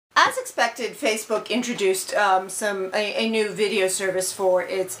as expected, Facebook introduced a new video service for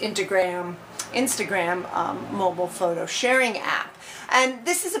its Instagram mobile photo sharing app. And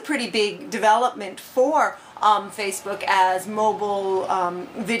this is a pretty big development for Facebook, as mobile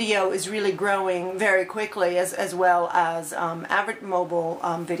video is really growing very quickly, as well as mobile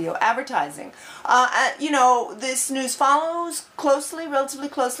video advertising. You know, this news follows relatively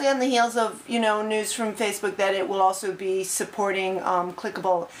closely on the heels of, you know, news from Facebook that it will also be supporting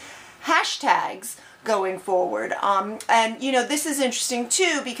clickable hashtags going forward. And you know, this is interesting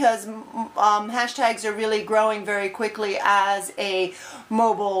too, because hashtags are really growing very quickly as a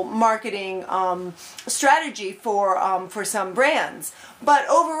mobile marketing strategy for some brands. But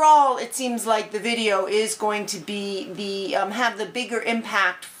overall, it seems like the video is going to be have the bigger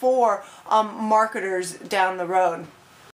impact for marketers down the road.